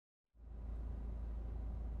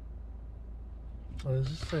Oh, is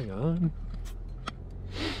this thing on?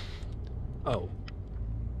 Oh.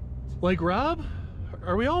 Like, Rob?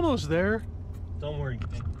 Are we almost there? Don't worry,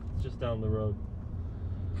 gang. It's just down the road.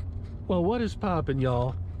 Well, what is poppin',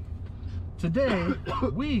 y'all? Today,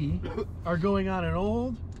 we are going on an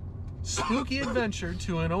old, spooky adventure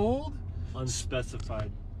to an old,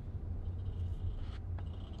 Unspecified.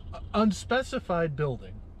 unspecified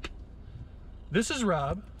building. This is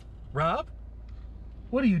Rob. Rob?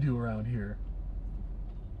 What do you do around here?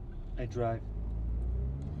 I drive.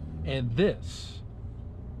 And this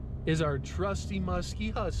is our trusty musky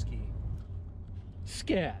husky,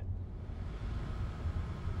 Scat.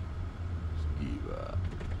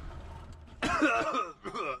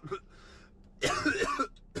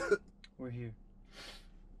 We're here.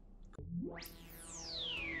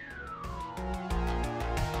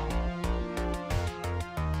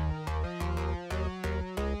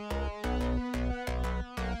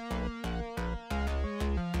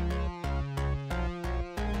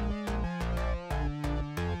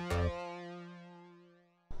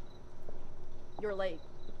 You're late.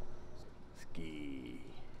 Ski.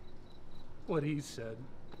 What he said.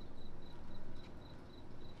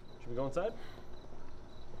 Should we go inside?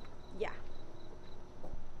 Yeah.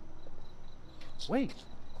 Wait.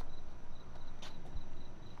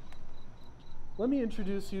 Let me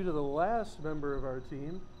introduce you to the last member of our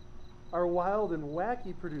team, our wild and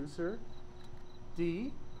wacky producer,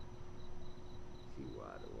 Dee.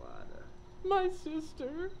 My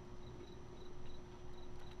sister.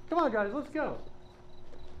 Come on, guys, let's go.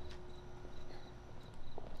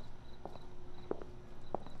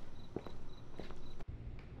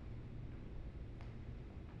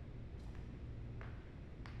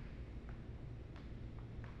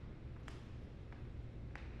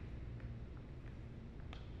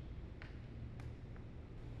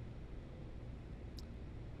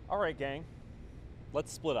 All right, gang.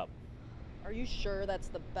 Let's split up. Are you sure that's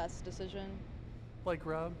the best decision? Like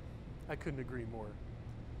Rob, I couldn't agree more.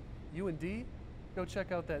 You and Dee, go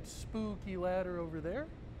check out that spooky ladder over there.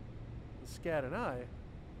 And Scat and I,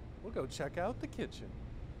 we'll go check out the kitchen.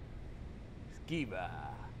 Skiba.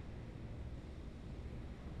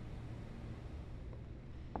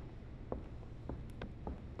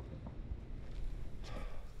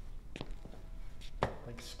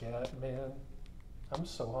 Like Scat, man, I'm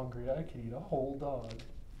so hungry I could eat a whole dog.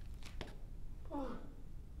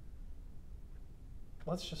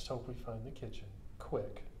 Let's just hope we find the kitchen.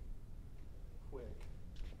 Quick.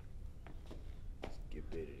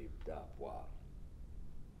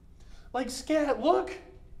 Like Scat, look!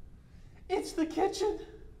 It's the kitchen!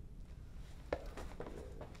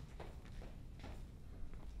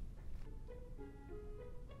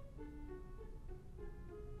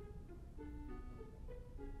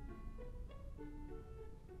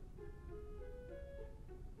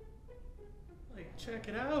 Like, check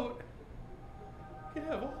it out. You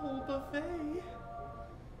can have a whole buffet.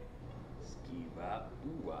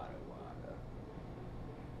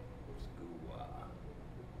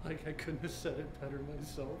 Like, I couldn't have said it better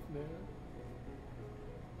myself, man.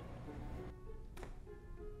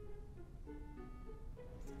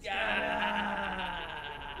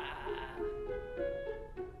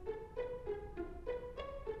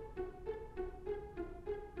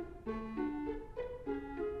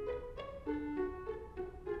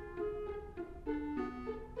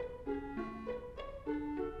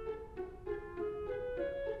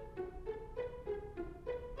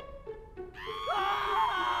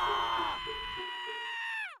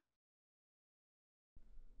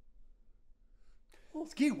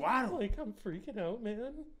 Ski waddle. Like, I'm freaking out,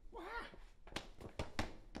 man.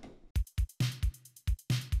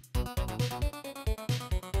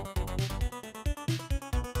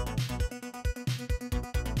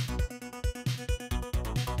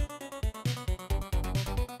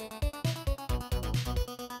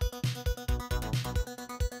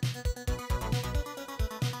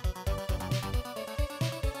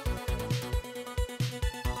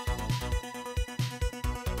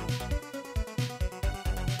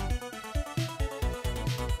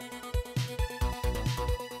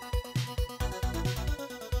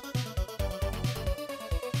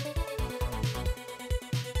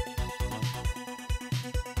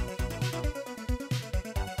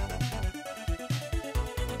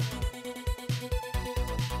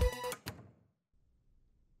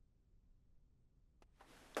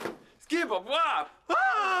 Skibba-bop!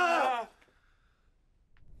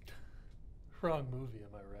 Wrong movie,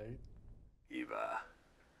 am I right? Eva.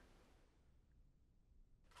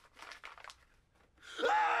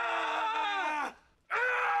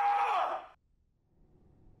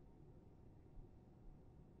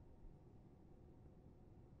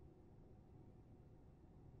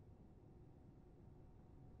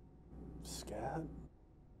 Scat.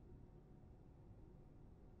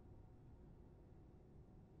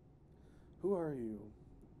 Who are you?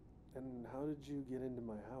 And how did you get into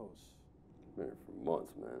my house? Been here for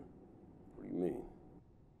months, man. What do you mean?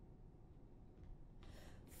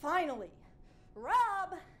 Finally!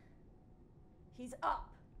 Rob! He's up.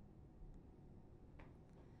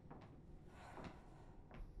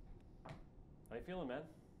 How you feeling, man?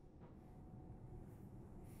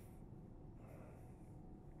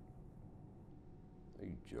 Are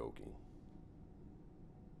you joking?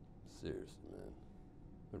 Seriously, man.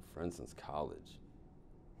 Been friends since college.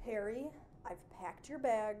 Harry, I've packed your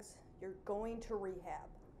bags. You're going to rehab.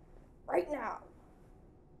 Right now.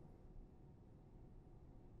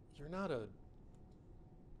 You're not a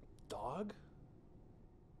dog?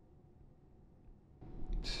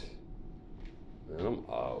 Man, I'm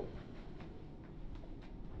out.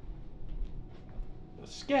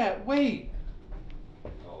 Scat, wait!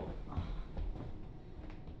 Oh.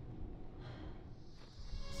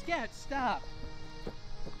 Scat, stop!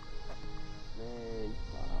 Man, you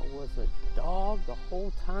thought I was a dog the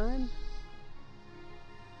whole time?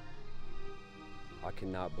 I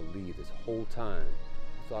cannot believe this whole time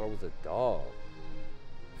you thought I was a dog.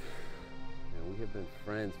 Man, we have been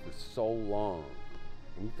friends for so long.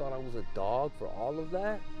 And you thought I was a dog for all of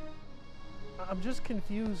that? I'm just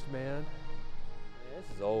confused, man. Man,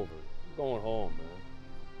 this is over. I'm going home, man.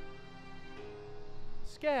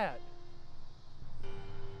 Scat!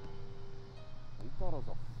 You thought I was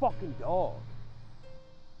a fucking dog.